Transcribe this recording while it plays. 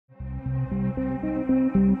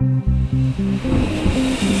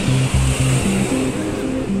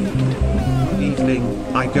Evening,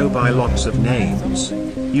 I go by lots of names.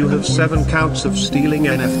 You have 7 counts of stealing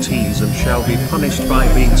NFTs and shall be punished by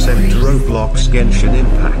being sent to Roblox Genshin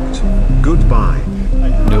Impact. Goodbye.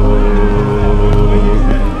 No.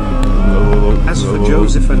 As for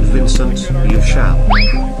Joseph and Vincent, you shall.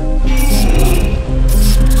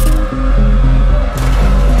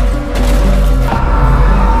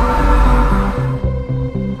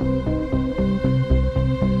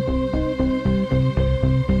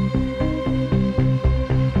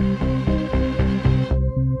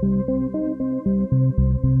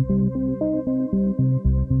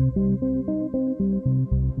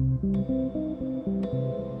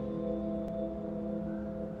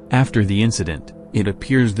 After the incident, it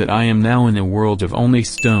appears that I am now in a world of only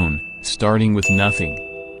stone, starting with nothing.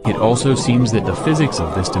 It also seems that the physics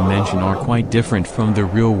of this dimension are quite different from the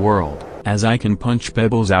real world, as I can punch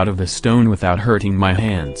pebbles out of the stone without hurting my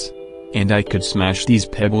hands. And I could smash these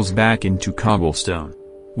pebbles back into cobblestone.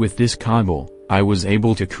 With this cobble, I was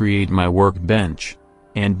able to create my workbench.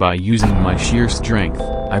 And by using my sheer strength,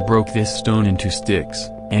 I broke this stone into sticks,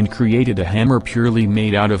 and created a hammer purely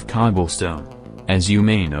made out of cobblestone. As you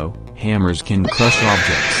may know, hammers can crush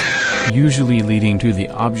objects, usually leading to the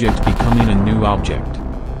object becoming a new object.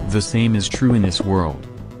 The same is true in this world.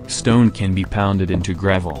 Stone can be pounded into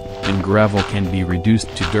gravel, and gravel can be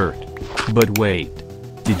reduced to dirt. But wait.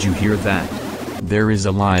 Did you hear that? There is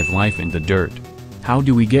a live life in the dirt. How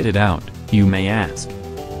do we get it out, you may ask?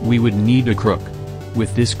 We would need a crook.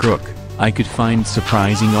 With this crook, I could find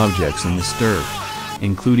surprising objects in this dirt,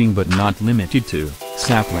 including but not limited to,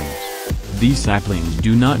 saplings. These saplings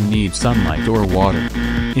do not need sunlight or water.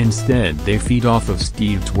 Instead they feed off of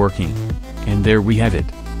Steve's working. And there we have it.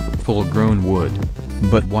 Full-grown wood.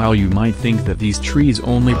 But while you might think that these trees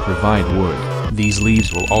only provide wood, these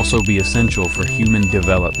leaves will also be essential for human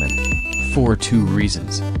development. For 2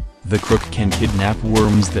 reasons. The crook can kidnap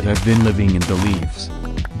worms that have been living in the leaves.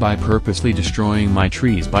 By purposely destroying my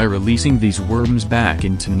trees by releasing these worms back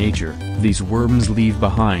into nature, these worms leave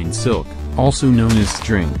behind silk, also known as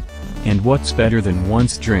string. And what's better than 1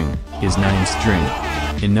 string, is 9 string.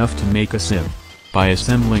 Enough to make a sieve. By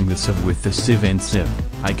assembling the sieve with the sieve and sieve,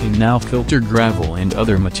 I can now filter gravel and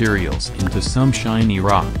other materials into some shiny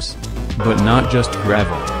rocks. But not just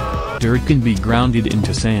gravel. Dirt can be grounded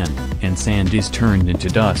into sand, and sand is turned into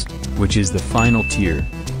dust, which is the final tier.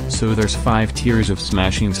 So there's 5 tiers of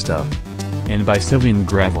smashing stuff. And by sieving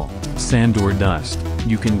gravel, sand or dust,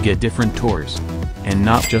 you can get different ores. And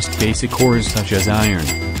not just basic ores such as iron,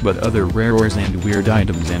 but other rare ores and weird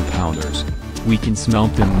items and powders. We can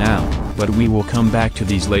smelt them now, but we will come back to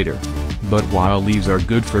these later. But while leaves are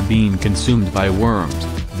good for being consumed by worms,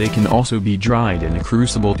 they can also be dried in a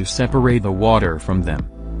crucible to separate the water from them.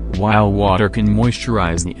 While water can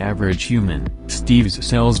moisturize the average human, Steve's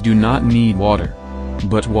cells do not need water.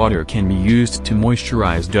 But water can be used to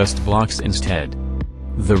moisturize dust blocks instead.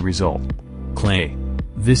 The result: clay.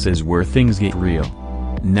 This is where things get real.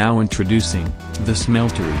 Now introducing, the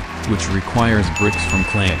smeltery, which requires bricks from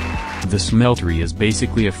clay. The smeltery is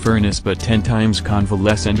basically a furnace but 10 times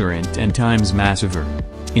convalescenter and 10 times massiver.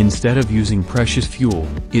 Instead of using precious fuel,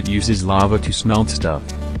 it uses lava to smelt stuff.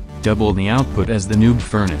 Double the output as the noob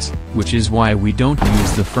furnace, which is why we don't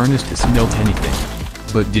use the furnace to smelt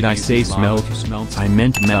anything. But did I say smelt? I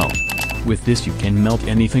meant melt. With this you can melt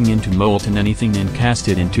anything into molten anything and cast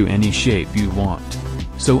it into any shape you want.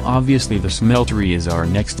 So obviously the smeltery is our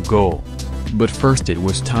next goal. But first it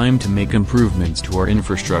was time to make improvements to our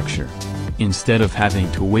infrastructure. Instead of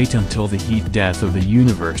having to wait until the heat death of the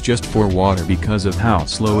universe just for water because of how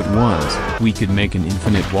slow it was, we could make an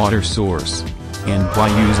infinite water source. And why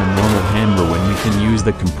use a normal hammer when we can use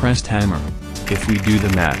the compressed hammer? If we do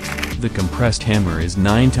the math, the compressed hammer is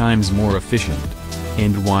 9 times more efficient.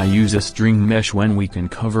 And why use a string mesh when we can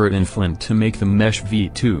cover it in flint to make the mesh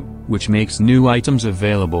V2, which makes new items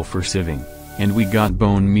available for sieving? And we got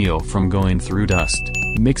bone meal from going through dust.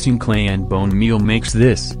 Mixing clay and bone meal makes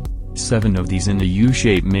this. 7 of these in a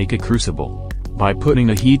U-shape make a crucible. By putting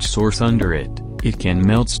a heat source under it, it can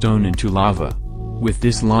melt stone into lava. With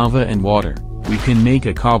this lava and water, we can make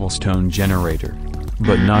a cobblestone generator.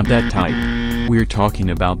 But not that type. We're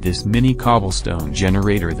talking about this mini cobblestone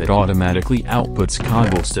generator that automatically outputs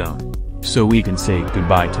cobblestone. So we can say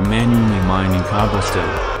goodbye to manually mining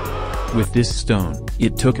cobblestone. With this stone,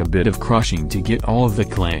 it took a bit of crushing to get all of the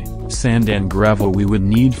clay, sand and gravel we would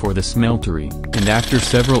need for the smeltery, and after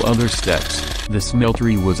several other steps, the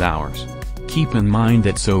smeltery was ours. Keep in mind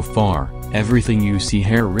that so far, everything you see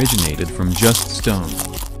here originated from just stone.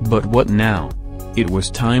 But what now? It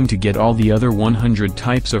was time to get all the other 100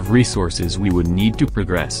 types of resources we would need to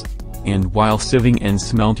progress. And while sieving and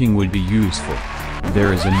smelting would be useful,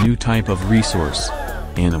 there is a new type of resource: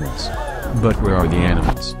 animals. But where are the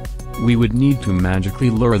animals? We would need to magically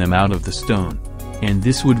lure them out of the stone. And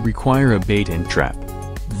this would require a bait and trap.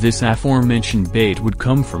 This aforementioned bait would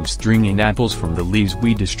come from string and apples from the leaves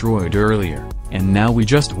we destroyed earlier, and now we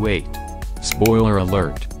just wait. Spoiler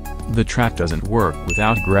alert. The trap doesn't work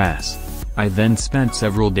without grass. I then spent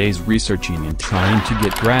several days researching and trying to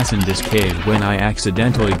get grass in this cave when I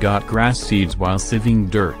accidentally got grass seeds while sieving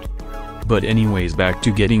dirt. But anyways, back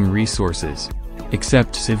to getting resources.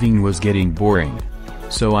 Except sieving was getting boring.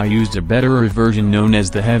 So I used a better version known as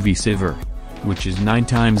the heavy siever, which is 9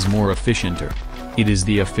 times more efficienter. It is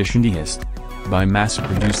the efficientest. By mass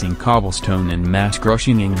producing cobblestone and mass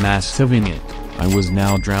crushing and mass sieving it, I was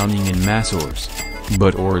now drowning in mass ores.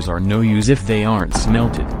 But ores are no use if they aren't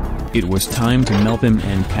smelted. It was time to melt them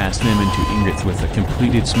and cast them into ingots with a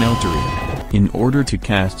completed smeltery. In order to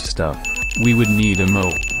cast stuff, we would need a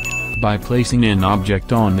mold. By placing an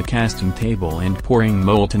object on the casting table and pouring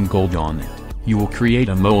molten gold on it, you will create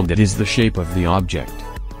a mold that is the shape of the object.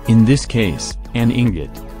 In this case, an ingot.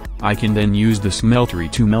 I can then use the smeltery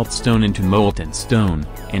to melt stone into molten stone,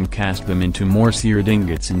 and cast them into more seared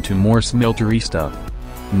ingots into more smeltery stuff.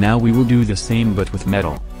 Now we will do the same but with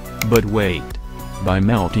metal. But wait. By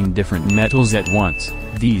melting different metals at once,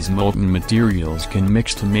 these molten materials can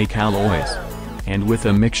mix to make alloys. And with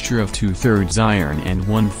a mixture of 2/3 iron and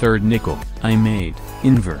 1/3 nickel, I made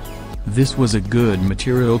invert. This was a good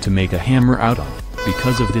material to make a hammer out of,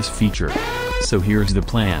 because of this feature. So here's the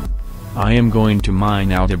plan. I am going to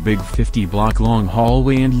mine out a big 50-block long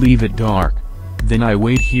hallway and leave it dark. Then I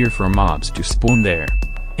wait here for mobs to spawn there.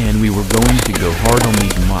 And we were going to go hard on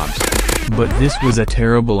these mobs. But this was a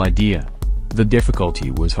terrible idea. The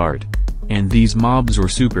difficulty was hard. And these mobs were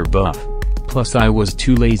super buff. Plus I was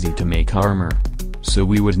too lazy to make armor. So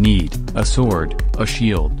we would need a sword, a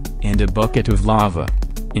shield, and a bucket of lava.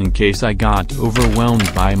 In case I got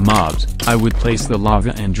overwhelmed by mobs, I would place the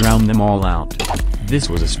lava and drown them all out. This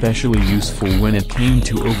was especially useful when it came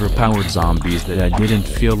to overpowered zombies that I didn't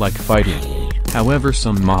feel like fighting. However,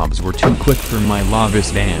 some mobs were too quick for my lava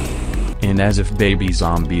stand. And as if baby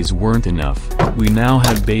zombies weren't enough, we now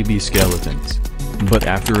had baby skeletons. But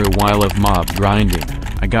after a while of mob grinding,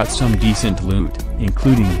 I got some decent loot,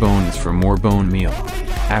 including bones for more bone meal.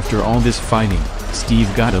 After all this fighting,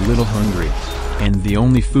 Steve got a little hungry. And the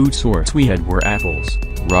only food source we had were apples,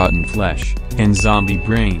 rotten flesh, and zombie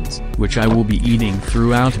brains, which I will be eating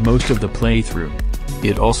throughout most of the playthrough.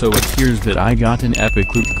 It also appears that I got an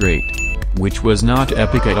epic loot crate, which was not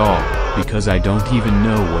epic at all, because I don't even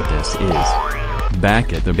know what this is.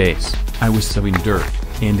 Back at the base, I was sowing dirt,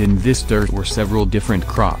 and in this dirt were several different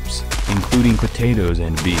crops, including potatoes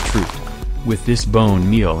and beetroot. With this bone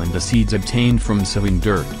meal and the seeds obtained from sowing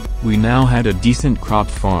dirt, we now had a decent crop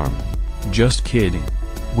farm. Just kidding.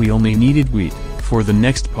 We only needed wheat for the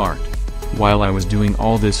next part. While I was doing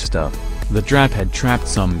all this stuff, the trap had trapped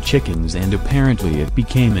some chickens and apparently it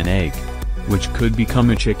became an egg, which could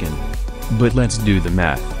become a chicken. But let's do the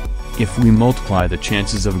math. If we multiply the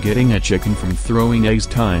chances of getting a chicken from throwing eggs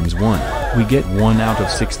times 1, we get 1 out of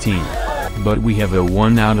 16. But we have a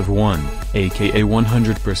 1 out of 1, aka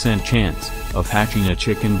 100% chance, of hatching a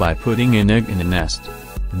chicken by putting an egg in a nest.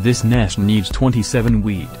 This nest needs 27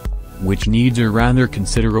 wheat, which needs a rather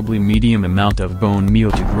considerably medium amount of bone meal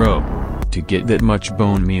to grow. To get that much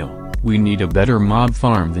bone meal, we need a better mob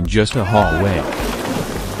farm than just a hallway.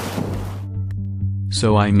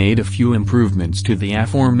 So I made a few improvements to the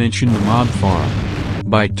aforementioned mob farm.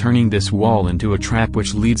 By turning this wall into a trap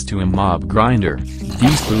which leads to a mob grinder,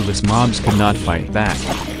 these clueless mobs could not fight back.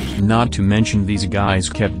 Not to mention these guys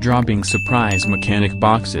kept dropping surprise mechanic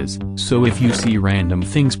boxes, so if you see random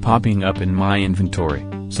things popping up in my inventory,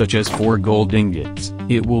 such as 4 gold ingots,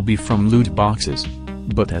 it will be from loot boxes.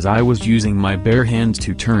 But as I was using my bare hands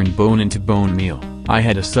to turn bone into bone meal, I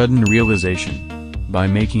had a sudden realization. By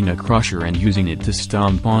making a crusher and using it to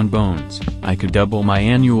stomp on bones, I could double my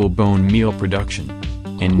annual bone meal production.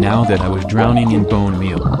 And now that I was drowning in bone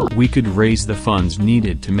meal, we could raise the funds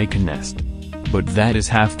needed to make a nest. But that is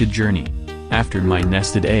half the journey. After my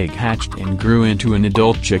nested egg hatched and grew into an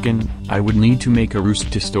adult chicken, I would need to make a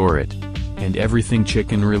roost to store it. And everything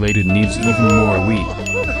chicken related needs even more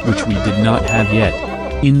wheat, which we did not have yet.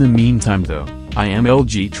 In the meantime though, I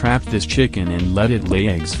MLG trapped this chicken and let it lay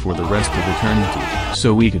eggs for the rest of eternity,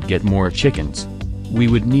 so we could get more chickens. We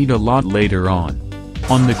would need a lot later on.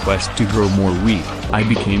 On the quest to grow more wheat, I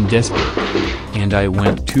became desperate. And I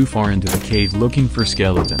went too far into the cave looking for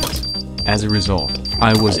skeletons. As a result,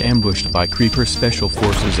 I was ambushed by Creeper Special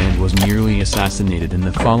Forces and was nearly assassinated in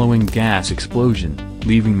the following gas explosion,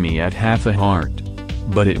 leaving me at half a heart.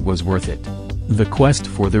 But it was worth it. The quest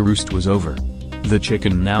for the roost was over. The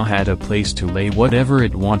chicken now had a place to lay whatever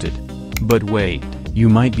it wanted. But wait, you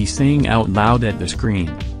might be saying out loud at the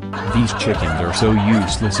screen. These chickens are so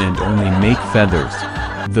useless and only make feathers.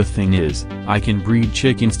 The thing is, I can breed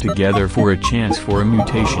chickens together for a chance for a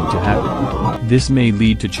mutation to happen. This may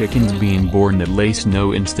lead to chickens being born that lay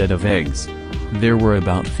snow instead of eggs. There were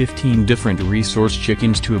about 15 different resource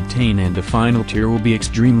chickens to obtain and the final tier will be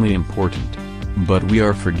extremely important. But we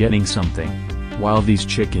are forgetting something. While these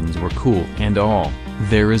chickens were cool and all,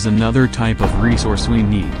 there is another type of resource we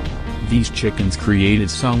need. These chickens created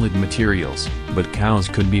solid materials, but cows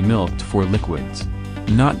could be milked for liquids.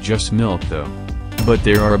 Not just milk though. But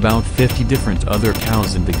there are about 50 different other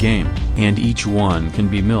cows in the game, and each one can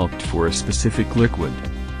be milked for a specific liquid.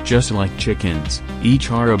 Just like chickens,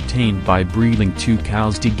 each are obtained by breeding 2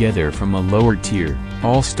 cows together from a lower tier,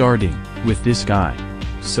 all starting with this guy.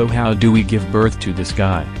 So how do we give birth to this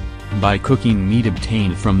guy? By cooking meat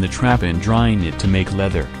obtained from the trap and drying it to make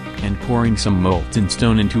leather, and pouring some molten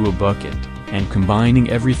stone into a bucket, and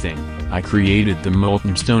combining everything, I created the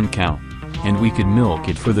molten stone cow. And we could milk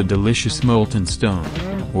it for the delicious molten stone.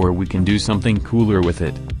 Or we can do something cooler with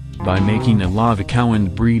it. By making a lava cow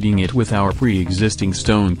and breeding it with our pre-existing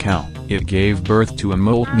stone cow, it gave birth to a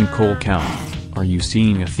molten coal cow. Are you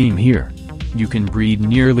seeing a theme here? You can breed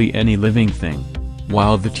nearly any living thing.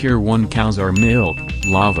 While the tier 1 cows are milk,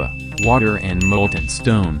 lava, water and molten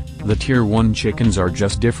stone, the tier 1 chickens are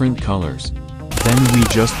just different colors. Then we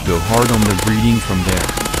just go hard on the breeding from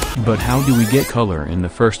there. But how do we get color in the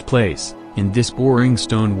first place, in this boring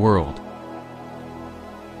stone world?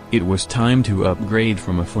 It was time to upgrade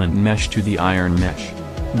from a flint mesh to the iron mesh.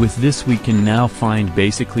 With this we can now find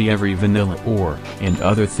basically every vanilla ore, and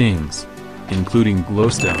other things, including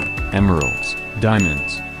glowstone, emeralds,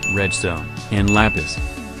 diamonds, redstone, and lapis.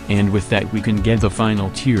 And with that we can get the final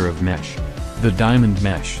tier of mesh, the diamond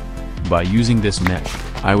mesh. By using this mesh,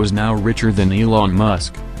 I was now richer than Elon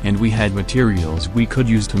Musk, and we had materials we could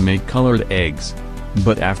use to make colored eggs.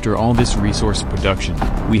 But after all this resource production,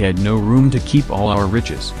 we had no room to keep all our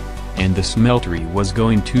riches. And the smeltery was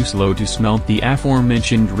going too slow to smelt the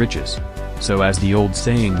aforementioned riches. So as the old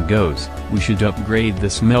saying goes, we should upgrade the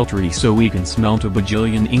smeltery so we can smelt a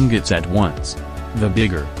bajillion ingots at once. The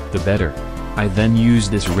bigger, the better. I then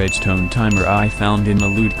used this redstone timer I found in the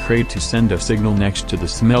loot crate to send a signal next to the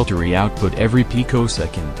smeltery output every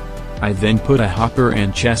picosecond. I then put a hopper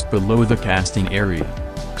and chest below the casting area.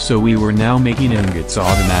 So we were now making ingots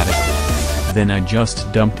automatically. Then I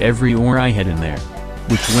just dumped every ore I had in there.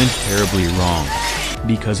 Which went terribly wrong.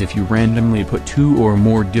 Because if you randomly put 2 or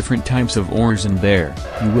more different types of ores in there,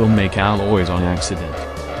 you will make alloys on accident.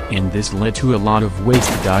 And this led to a lot of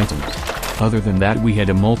wasted items. Other than that we had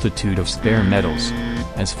a multitude of spare metals.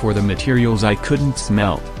 As for the materials I couldn't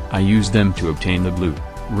smelt, I used them to obtain the blue,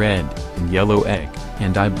 red, and yellow egg,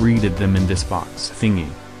 and I breeded them in this box thingy.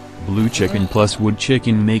 Blue chicken plus wood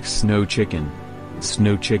chicken makes snow chicken.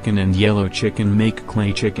 Snow chicken and yellow chicken make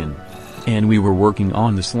clay chicken. And we were working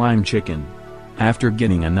on the slime chicken. After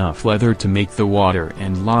getting enough leather to make the water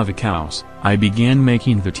and lava cows, I began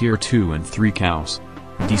making the tier 2 and 3 cows.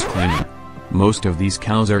 Disclaimer. Most of these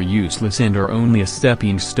cows are useless and are only a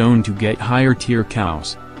stepping stone to get higher tier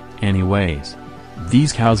cows. Anyways,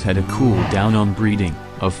 these cows had a cooldown on breeding,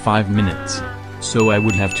 of 5 minutes. So I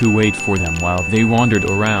would have to wait for them while they wandered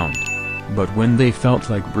around. But when they felt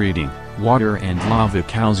like breeding, water and lava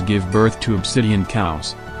cows give birth to obsidian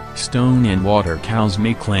cows. Stone and water cows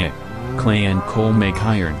make clay. Clay and coal make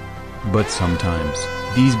iron. But sometimes,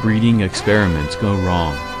 these breeding experiments go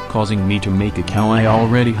wrong, causing me to make a cow I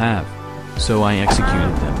already have. So I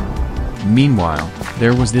executed them. Meanwhile,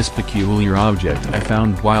 there was this peculiar object I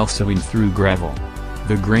found while sowing through gravel.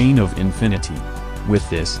 The grain of infinity. With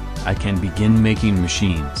this, I can begin making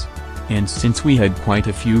machines. And since we had quite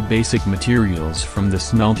a few basic materials from the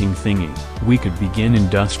smelting thingy, we could begin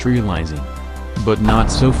industrializing. But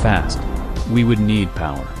not so fast. We would need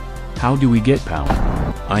power. How do we get power?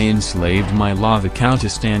 I enslaved my lava cow to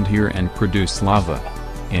stand here and produce lava.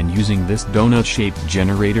 And using this donut-shaped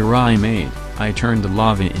generator I made, I turned the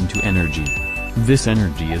lava into energy. This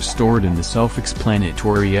energy is stored in the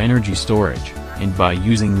self-explanatory energy storage, and by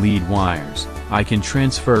using lead wires, I can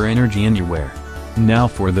transfer energy anywhere. Now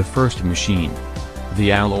for the first machine.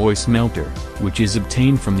 The alloy smelter, which is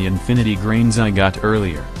obtained from the infinity grains I got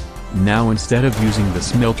earlier. Now instead of using the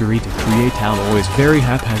smeltery to create alloys very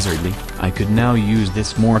haphazardly, I could now use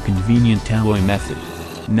this more convenient alloy method.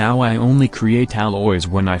 Now I only create alloys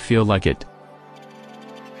when I feel like it.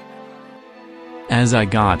 As I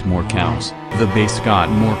got more cows, the base got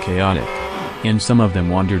more chaotic. And some of them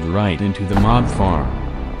wandered right into the mob farm.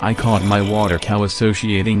 I caught my water cow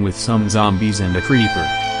associating with some zombies and a creeper.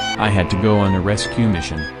 I had to go on a rescue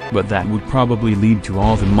mission, but that would probably lead to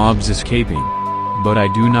all the mobs escaping. But I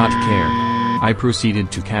do not care. I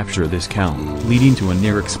proceeded to capture this cow, leading to a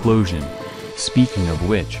near explosion. Speaking of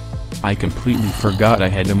which, I completely forgot I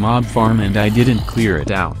had a mob farm and I didn't clear it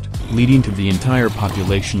out, leading to the entire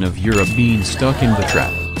population of Europe being stuck in the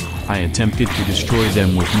trap. I attempted to destroy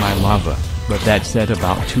them with my lava, but that set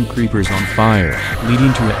about 2 creepers on fire,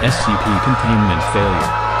 leading to a SCP containment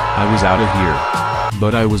failure. I was out of here.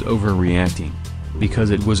 But I was overreacting. Because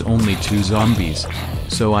it was only 2 zombies.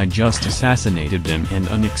 So I just assassinated them and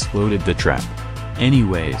unexploded the trap.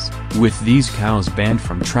 Anyways, with these cows banned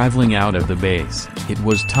from traveling out of the base, it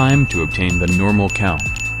was time to obtain the normal cow.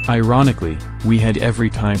 Ironically, we had every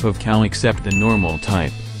type of cow except the normal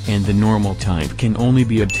type, and the normal type can only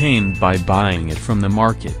be obtained by buying it from the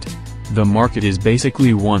market. The market is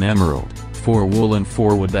basically 1 emerald, 4 wool and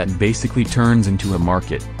 4 wood that basically turns into a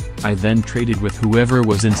market. I then traded with whoever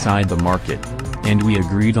was inside the market. And we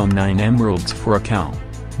agreed on 9 emeralds for a cow.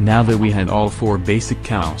 Now that we had all 4 basic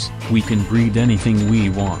cows, we can breed anything we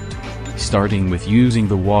want. Starting with using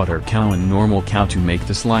the water cow and normal cow to make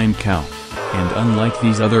the slime cow. And unlike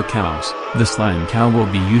these other cows, the slime cow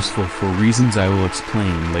will be useful for reasons I will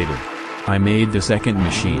explain later. I made the second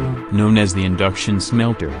machine, known as the induction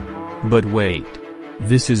smelter. But wait.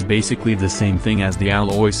 This is basically the same thing as the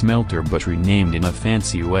alloy smelter but renamed in a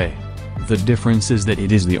fancy way. The difference is that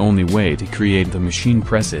it is the only way to create the machine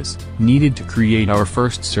presses needed to create our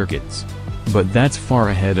first circuits. But that's far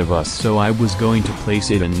ahead of us, so I was going to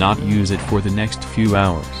place it and not use it for the next few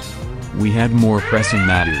hours. We had more pressing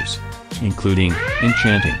matters, including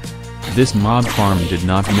enchanting. This mob farm did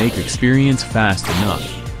not make experience fast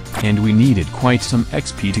enough, and we needed quite some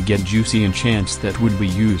XP to get juicy enchants that would be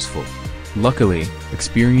useful. Luckily,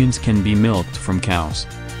 experience can be milked from cows.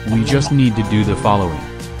 We just need to do the following.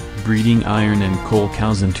 Breeding iron and coal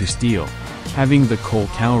cows into steel. Having the coal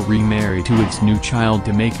cow remarry to its new child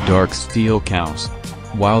to make dark steel cows.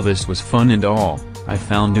 While this was fun and all, I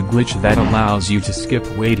found a glitch that allows you to skip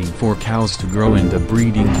waiting for cows to grow in the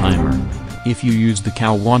breeding timer. If you use the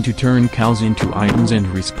cow want to turn cows into items and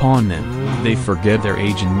respawn them, they forget their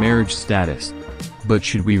age and marriage status. But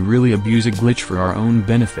should we really abuse a glitch for our own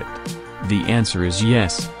benefit? The answer is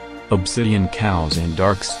yes. Obsidian cows and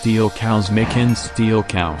dark steel cows make end steel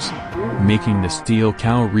cows. Making the steel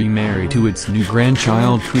cow remarry to its new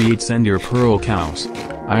grandchild creates ender pearl cows.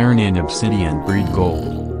 Iron and obsidian breed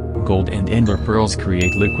gold. Gold and ender pearls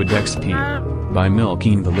create liquid XP. By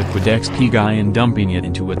milking the liquid XP guy and dumping it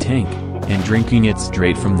into a tank, and drinking it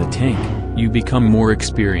straight from the tank, you become more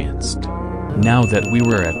experienced. Now that we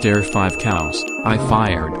were at Tier 5 cows, I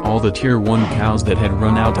fired all the Tier 1 cows that had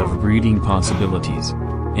run out of breeding possibilities.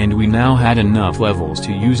 And we now had enough levels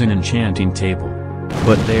to use an enchanting table.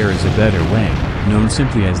 But there is a better way, known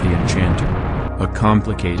simply as the enchanter. A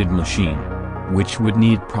complicated machine, which would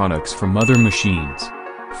need products from other machines.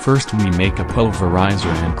 First we make a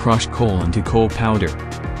pulverizer and crush coal into coal powder.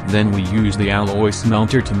 Then we use the alloy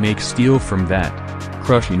smelter to make steel from that.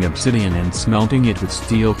 Crushing obsidian and smelting it with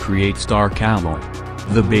steel creates dark alloy,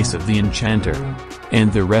 the base of the enchanter.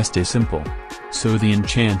 And the rest is simple. So the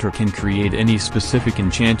enchanter can create any specific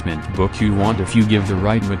enchantment book you want if you give the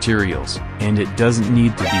right materials, and it doesn't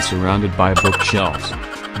need to be surrounded by bookshelves.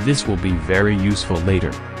 This will be very useful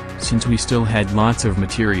later. Since we still had lots of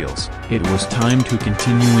materials, it was time to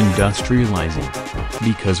continue industrializing.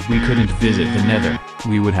 Because we couldn't visit the nether,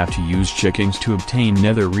 we would have to use chickens to obtain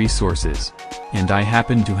nether resources. And I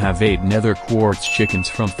happened to have 8 nether quartz chickens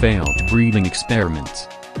from failed breeding experiments.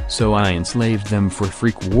 So I enslaved them for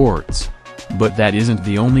free quartz. But that isn't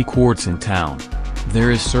the only quartz in town.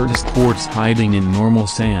 There is certain quartz hiding in normal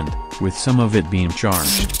sand, with some of it being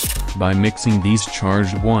charged. By mixing these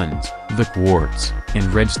charged ones, the quartz,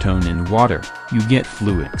 and redstone in water, you get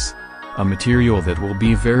fluix. A material that will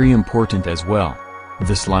be very important as well.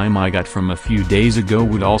 The slime I got from a few days ago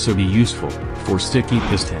would also be useful, for sticky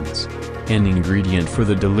pistons. An ingredient for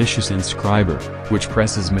the delicious inscriber, which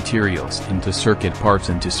presses materials into circuit parts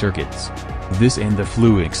into circuits. This and the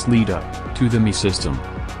fluix lead up to the Me system.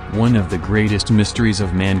 One of the greatest mysteries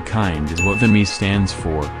of mankind is what the Me stands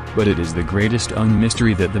for, but it is the greatest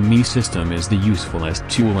mystery that the Me system is the usefulest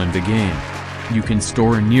tool in the game. You can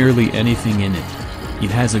store nearly anything in it. It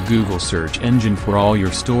has a Google search engine for all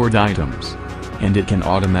your stored items. And it can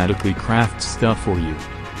automatically craft stuff for you.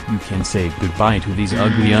 You can say goodbye to these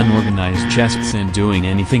ugly unorganized chests and doing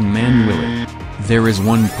anything manually. There is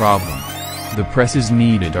one problem. The presses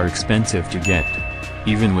needed are expensive to get,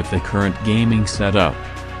 even with the current gaming setup.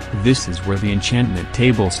 This is where the enchantment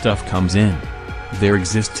table stuff comes in. There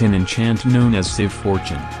exists an enchant known as Civ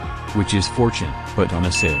Fortune, which is fortune, but on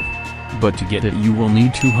a Civ. But to get it you will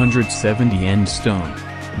need 270 end stone.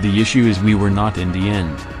 The issue is we were not in the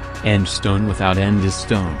end. End stone without end is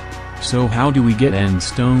stone. So how do we get end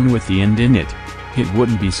stone with the end in it? It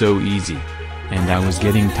wouldn't be so easy. And I was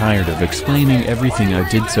getting tired of explaining everything I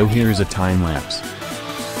did, so here's a time lapse.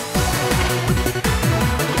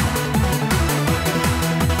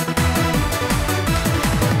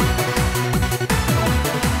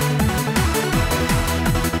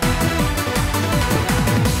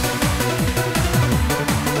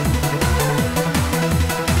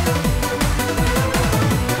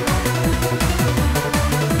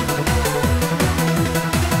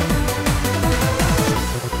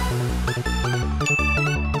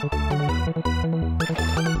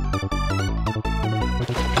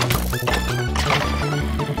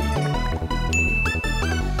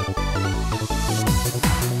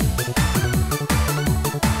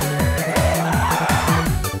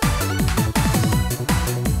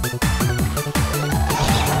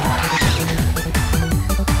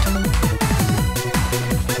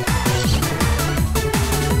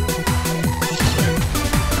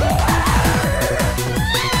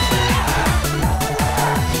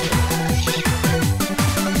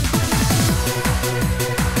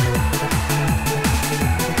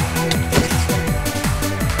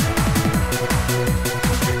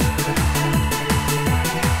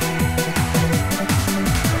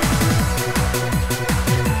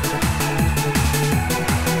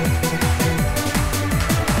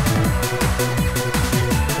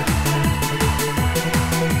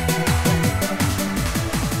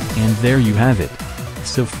 And there you have it.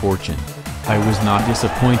 Civ Fortune. I was not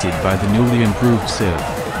disappointed by the newly improved Civ.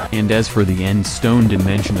 And as for the end stone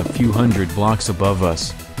dimension a few hundred blocks above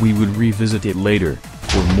us, we would revisit it later,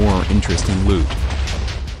 for more interesting loot.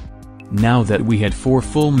 Now that we had 4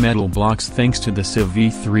 full metal blocks thanks to the Civ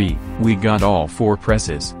V3, we got all 4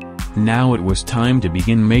 presses. Now it was time to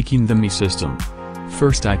begin making the ME system.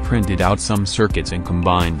 First I printed out some circuits and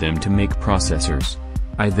combined them to make processors.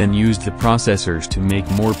 I then used the processors to make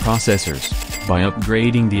more processors, by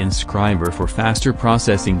upgrading the inscriber for faster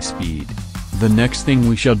processing speed. The next thing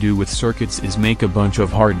we shall do with circuits is make a bunch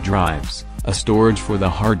of hard drives, a storage for the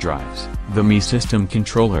hard drives, the ME system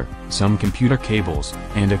controller, some computer cables,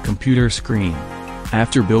 and a computer screen.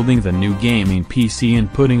 After building the new gaming PC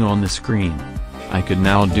and putting on the screen, I could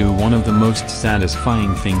now do one of the most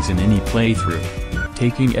satisfying things in any playthrough.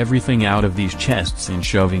 Taking everything out of these chests and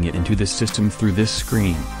shoving it into the system through this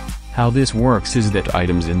screen. How this works is that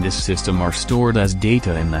items in this system are stored as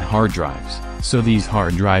data in the hard drives, so these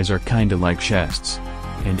hard drives are kinda like chests.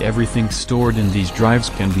 And everything stored in these drives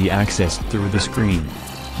can be accessed through the screen.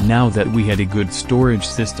 Now that we had a good storage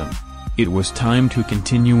system, it was time to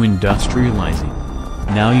continue industrializing.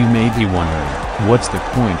 Now you may be wondering, what's the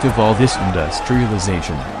point of all this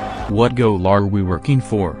industrialization? What goal are we working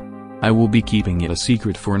for? I will be keeping it a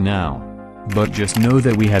secret for now. But just know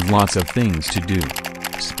that we had lots of things to do.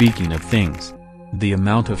 Speaking of things, the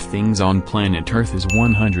amount of things on planet Earth is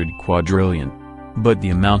 100 quadrillion. But the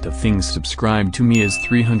amount of things subscribed to me is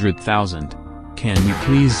 300,000. Can you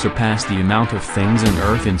please surpass the amount of things on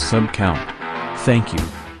Earth in sub count? Thank you.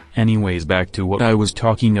 Anyways, back to what I was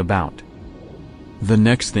talking about. The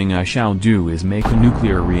next thing I shall do is make a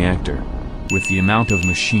nuclear reactor. With the amount of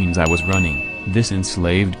machines I was running, this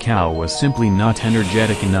enslaved cow was simply not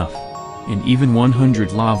energetic enough. And even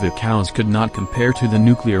 100 lava cows could not compare to the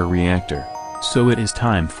nuclear reactor. So it is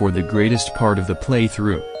time for the greatest part of the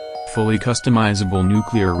playthrough. Fully customizable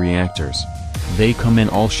nuclear reactors. They come in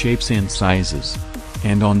all shapes and sizes.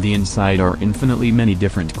 And on the inside are infinitely many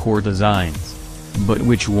different core designs. But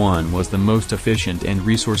which one was the most efficient and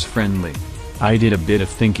resource-friendly? I did a bit of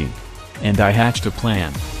thinking. And I hatched a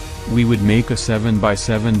plan. We would make a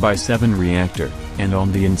 7x7x7 reactor, and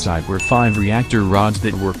on the inside were 5 reactor rods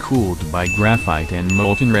that were cooled by graphite and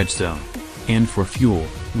molten redstone. And for fuel,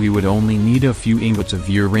 we would only need a few ingots of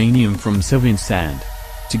uranium from Sylvan sand.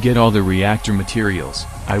 To get all the reactor materials,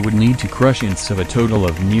 I would need to crush and sieve a total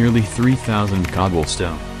of nearly 3,000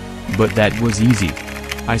 cobblestone. But that was easy.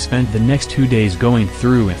 I spent the next 2 days going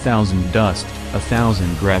through 1,000 dust,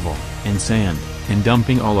 1,000 gravel, and sand, and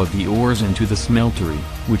dumping all of the ores into the smeltery,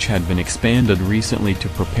 which had been expanded recently to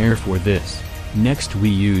prepare for this. Next we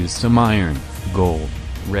used some iron, gold,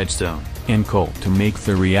 redstone, and coal to make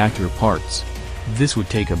the reactor parts. This would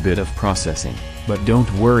take a bit of processing, But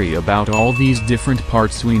don't worry about all these different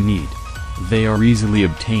parts we need. They are easily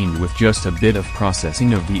obtained with just a bit of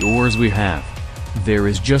processing of the ores we have. There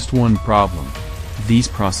is just one problem. These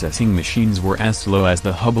processing machines were as slow as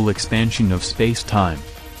the Hubble expansion of space-time.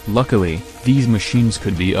 Luckily, these machines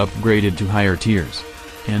could be upgraded to higher tiers.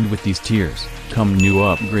 And with these tiers, come new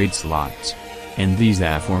upgrade slots. And these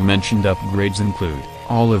aforementioned upgrades include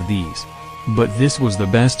all of these. But this was the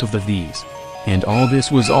best of these. And all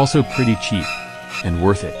this was also pretty cheap. And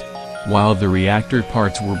worth it. While the reactor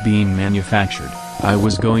parts were being manufactured, I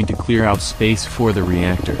was going to clear out space for the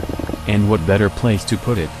reactor. And what better place to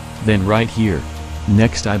put it than right here.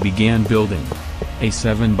 Next I began building a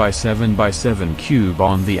 7x7x7 cube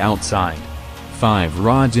on the outside, 5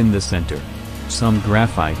 rods in the center, some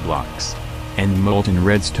graphite blocks, and molten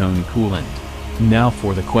redstone coolant. Now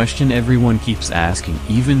for the question everyone keeps asking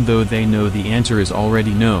even though they know the answer is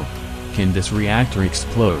already no. Can this reactor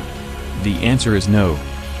explode? The answer is no.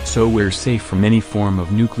 So we're safe from any form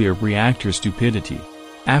of nuclear reactor stupidity.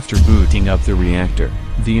 After booting up the reactor,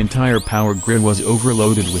 the entire power grid was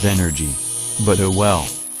overloaded with energy. But oh well.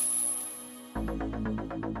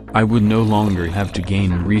 I would no longer have to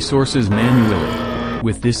gain resources manually.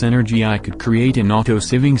 With this energy I could create an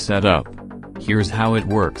auto-sieving setup. Here's how it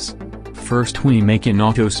works. First we make an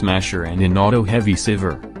auto-smasher and an auto-heavy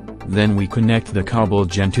siever. Then we connect the cobble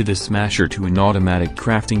gen to the smasher to an automatic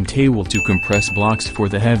crafting table to compress blocks for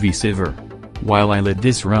the heavy siever. While I let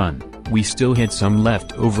this run, we still had some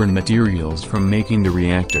leftover materials from making the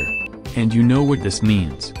reactor. And you know what this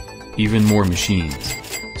means. Even more machines.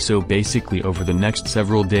 So basically over the next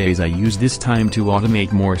several days I use this time to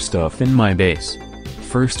automate more stuff in my base.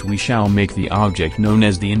 First we shall make the object known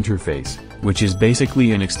as the interface, which is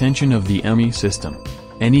basically an extension of the ME system.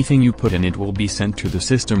 Anything you put in it will be sent to the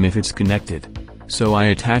system if it's connected. So I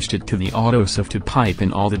attached it to the autosieve to pipe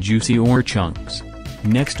in all the juicy ore chunks.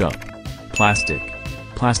 Next up, plastic.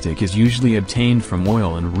 Plastic is usually obtained from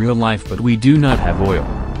oil in real life but we do not have oil.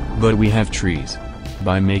 But we have trees.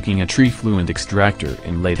 By making a tree fluent extractor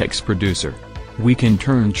and latex producer, we can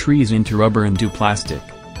turn trees into rubber and do plastic.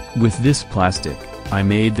 With this plastic, I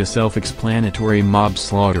made the self-explanatory mob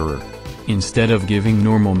slaughterer. Instead of giving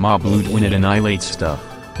normal mob loot when it annihilates stuff,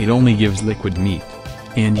 it only gives liquid meat.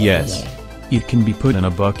 And yes, it can be put in a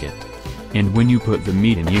bucket. And when you put the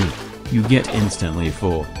meat in you get instantly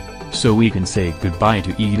full. So we can say goodbye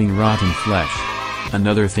to eating rotten flesh.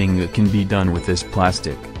 Another thing that can be done with this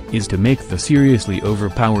plastic is to make the seriously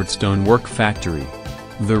overpowered stonework factory.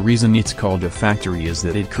 The reason it's called a factory is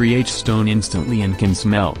that it creates stone instantly and can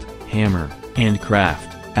smelt, hammer, and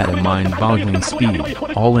craft, at a mind-boggling speed,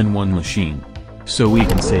 all in one machine. So we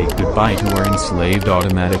can say goodbye to our enslaved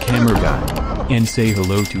automatic hammer guy, and say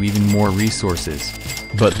hello to even more resources.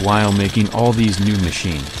 But while making all these new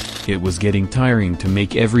machines, it was getting tiring to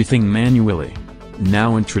make everything manually.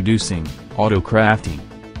 Now introducing auto crafting,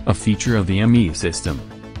 a feature of the ME system.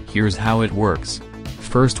 Here's how it works.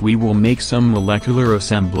 First we will make some molecular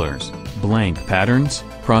assemblers, blank patterns,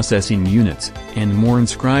 processing units, and more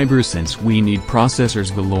inscribers since we need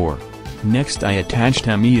processors galore. Next I attached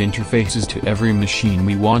ME interfaces to every machine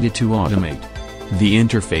we wanted to automate. The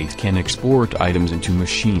interface can export items into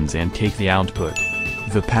machines and take the output.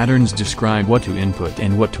 The patterns describe what to input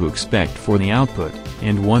and what to expect for the output,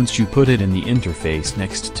 and once you put it in the interface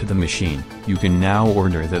next to the machine, you can now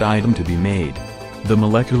order that item to be made. The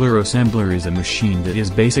molecular assembler is a machine that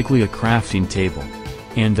is basically a crafting table.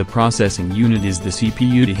 And the processing unit is the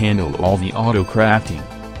CPU to handle all the auto crafting.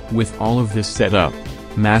 With all of this set up,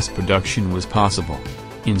 mass production was possible.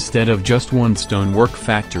 Instead of just one stonework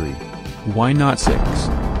factory. Why not 6?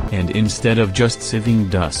 And instead of just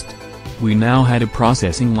sieving dust, we now had a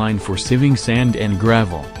processing line for sieving sand and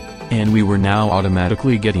gravel. And we were now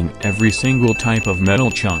automatically getting every single type of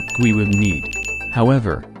metal chunk we would need.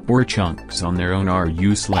 However, ore chunks on their own are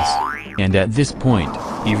useless. And at this point,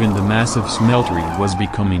 even the massive smeltery was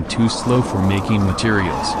becoming too slow for making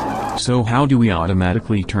materials. So how do we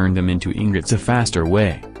automatically turn them into ingots a faster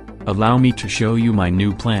way? Allow me to show you my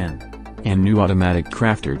new plan. A new automatic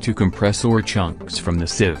crafter to compress ore chunks from the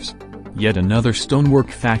sieves. Yet another stonework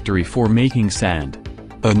factory for making sand.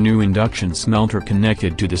 A new induction smelter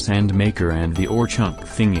connected to the sand maker and the ore chunk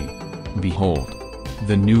thingy. Behold.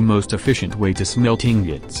 The new most efficient way to smelt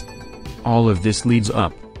ingots. All of this leads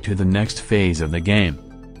up to the next phase of the game.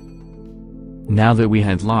 Now that we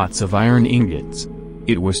had lots of iron ingots,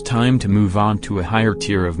 it was time to move on to a higher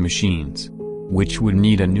tier of machines, which would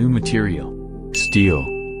need a new material, steel.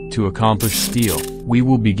 To accomplish steel, we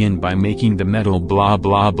will begin by making the metal blah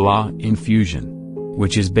blah blah infusion,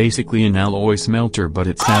 which is basically an alloy smelter but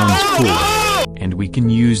it sounds cool. and we can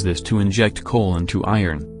use this to inject coal into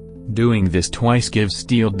iron. Doing this twice gives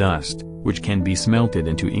steel dust, which can be smelted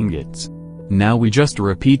into ingots. Now we just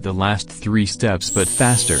repeat the last 3 steps but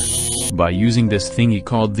faster. By using this thingy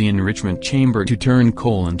called the enrichment chamber to turn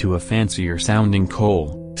coal into a fancier sounding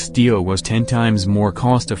coal, steel was 10 times more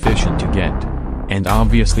cost efficient to get. And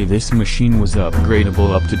obviously this machine was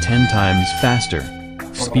upgradable up to 10 times faster.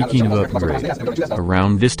 Speaking of upgrades,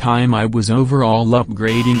 around this time I was overall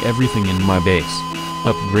upgrading everything in my base.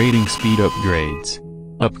 Upgrading speed upgrades.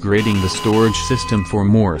 Upgrading the storage system for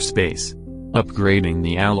more space. Upgrading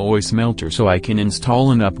the alloy smelter so I can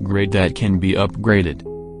install an upgrade that can be upgraded.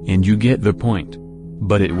 And you get the point.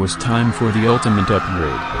 But it was time for the ultimate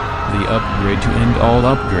upgrade. The upgrade to end all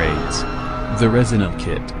upgrades. The resonant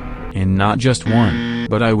kit. And not just one,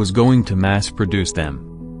 but I was going to mass produce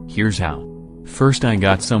them. Here's how. First I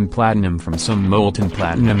got some platinum from some molten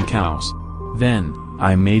platinum cows. Then,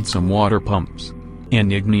 I made some water pumps.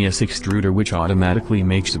 An igneous extruder which automatically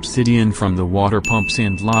makes obsidian from the water pumps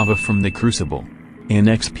and lava from the crucible. An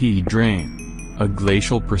XP drain. A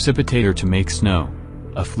glacial precipitator to make snow.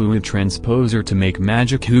 A fluid transposer to make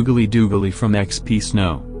magic oogly doogly from XP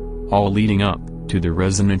snow. All leading up to the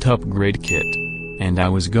resonant upgrade kit. And I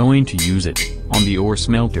was going to use it on the ore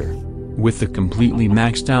smelter. With the completely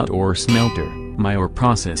maxed out ore smelter, my ore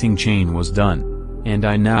processing chain was done. And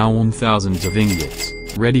I now own thousands of ingots,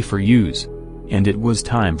 ready for use. And it was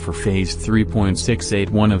time for phase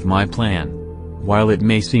 3.681 of my plan. While it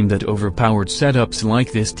may seem that overpowered setups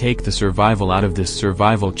like this take the survival out of this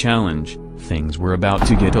survival challenge, things were about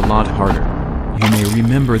to get a lot harder. You may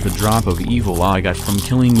remember the drop of evil I got from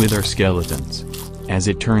killing wither skeletons. As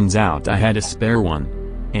it turns out I had a spare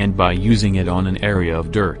one. And by using it on an area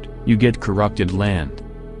of dirt, you get corrupted land.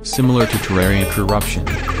 Similar to Terraria corruption.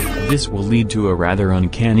 This will lead to a rather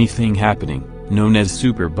uncanny thing happening, known as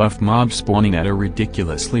super buff mobs spawning at a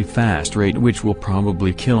ridiculously fast rate which will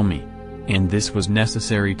probably kill me. And this was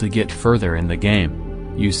necessary to get further in the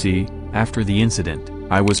game. You see, after the incident,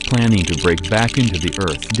 I was planning to break back into the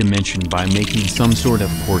Earth dimension by making some sort of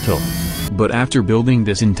portal. But after building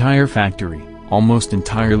this entire factory, almost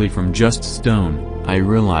entirely from just stone, I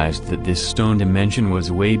realized that this stone dimension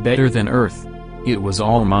was way better than Earth. It was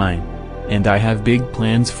all mine. And I have big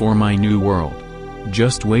plans for my new world.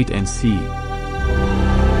 Just wait and see.